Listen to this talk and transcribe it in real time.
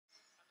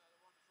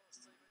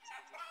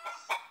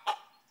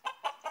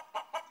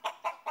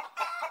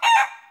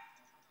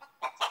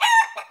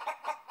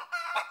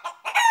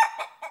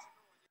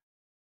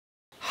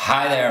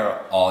Hi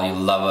there, all you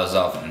lovers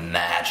of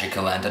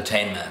magical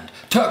entertainment.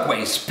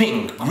 Turquoise,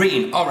 pink,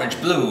 green,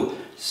 orange, blue,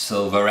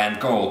 silver and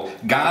gold,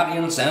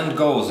 guardians and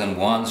ghosts in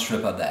one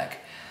stripper deck.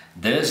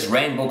 This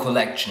rainbow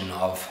collection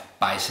of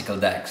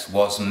bicycle decks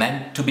was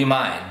meant to be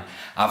mine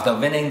after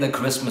winning the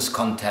Christmas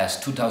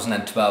contest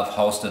 2012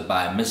 hosted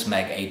by Miss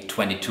Mag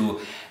 822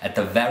 at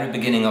the very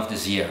beginning of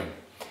this year.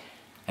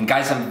 And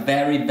guys, I'm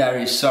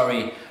very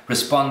sorry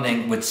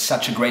responding with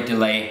such a great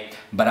delay,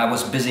 but I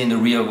was busy in the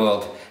real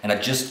world and I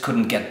just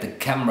couldn't get the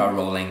camera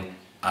rolling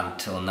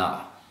until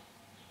now.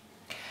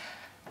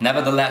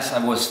 Nevertheless,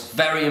 I was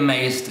very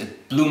amazed.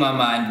 It blew my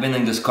mind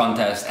winning this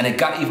contest, and it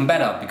got even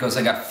better because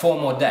I got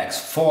 4 more decks,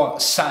 4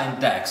 signed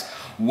decks.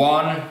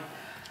 One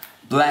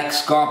Black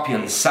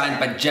Scorpion signed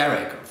by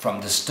Jarek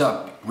from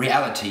Disturbed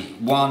Reality,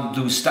 one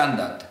Blue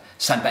Standard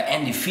signed by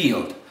Andy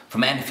Field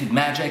from Andy Field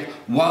Magic,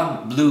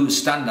 one Blue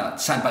Standard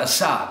signed by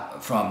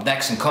Assad from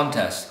Decks and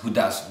Contests, who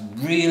does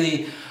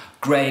really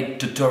great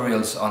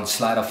tutorials on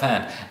sleight of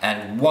hand,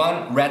 and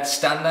one Red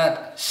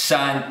Standard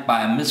signed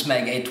by Miss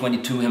Mag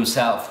 822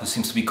 himself, who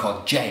seems to be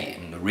called Jay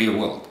in the real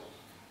world.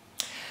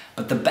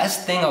 But the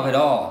best thing of it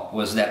all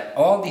was that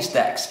all these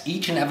decks,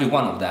 each and every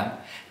one of them,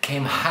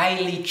 came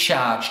highly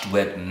charged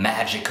with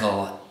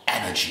magical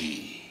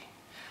energy.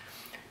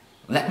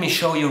 Let me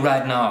show you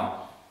right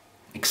now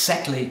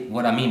exactly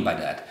what I mean by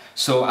that.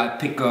 So I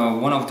pick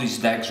one of these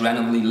decks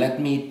randomly.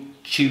 Let me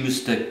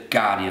choose the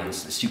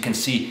Guardians. As you can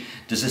see,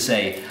 this is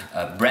a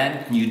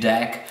brand new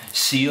deck,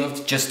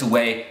 sealed just the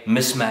way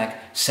Miss Mag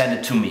sent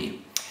it to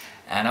me.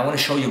 And I want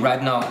to show you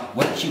right now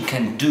what you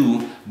can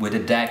do with a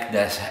deck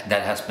that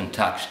has been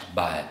touched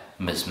by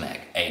Miss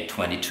Mag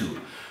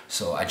 822.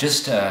 So I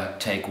just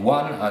take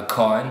one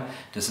coin,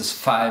 this is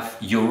 5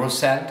 euro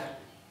cent,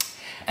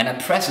 and I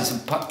press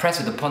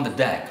it upon the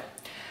deck.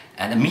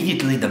 And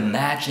immediately the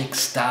magic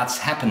starts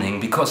happening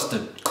because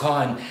the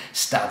coin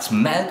starts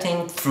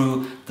melting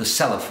through the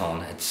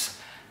cellophane. It's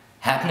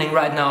happening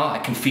right now, I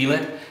can feel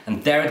it,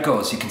 and there it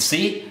goes. You can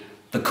see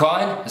the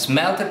coin is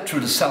melted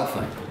through the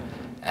cellophane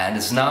and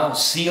is now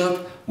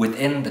sealed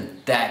within the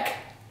deck.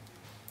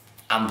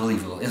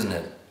 Unbelievable, isn't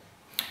it?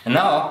 And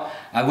now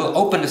I will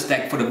open this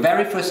deck for the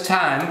very first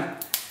time,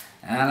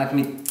 and let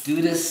me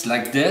do this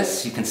like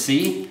this, you can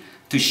see,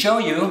 to show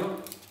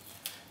you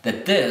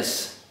that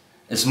this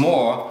is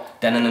more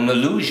than an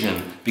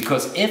illusion,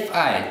 because if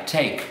I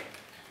take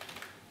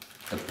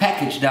the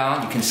package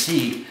down, you can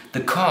see the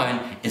coin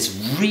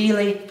is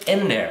really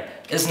in there.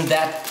 Isn't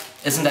that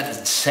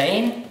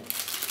insane?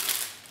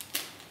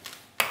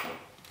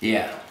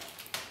 Yeah,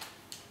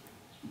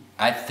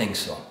 I think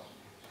so.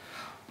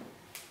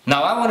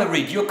 Now I want to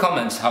read your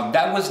comments how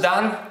that was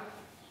done.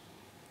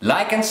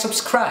 Like and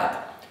subscribe.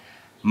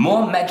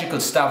 More magical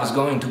stuff is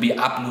going to be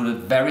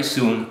uploaded very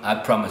soon, I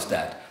promise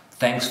that.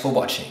 Thanks for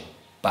watching.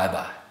 Bye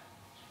bye.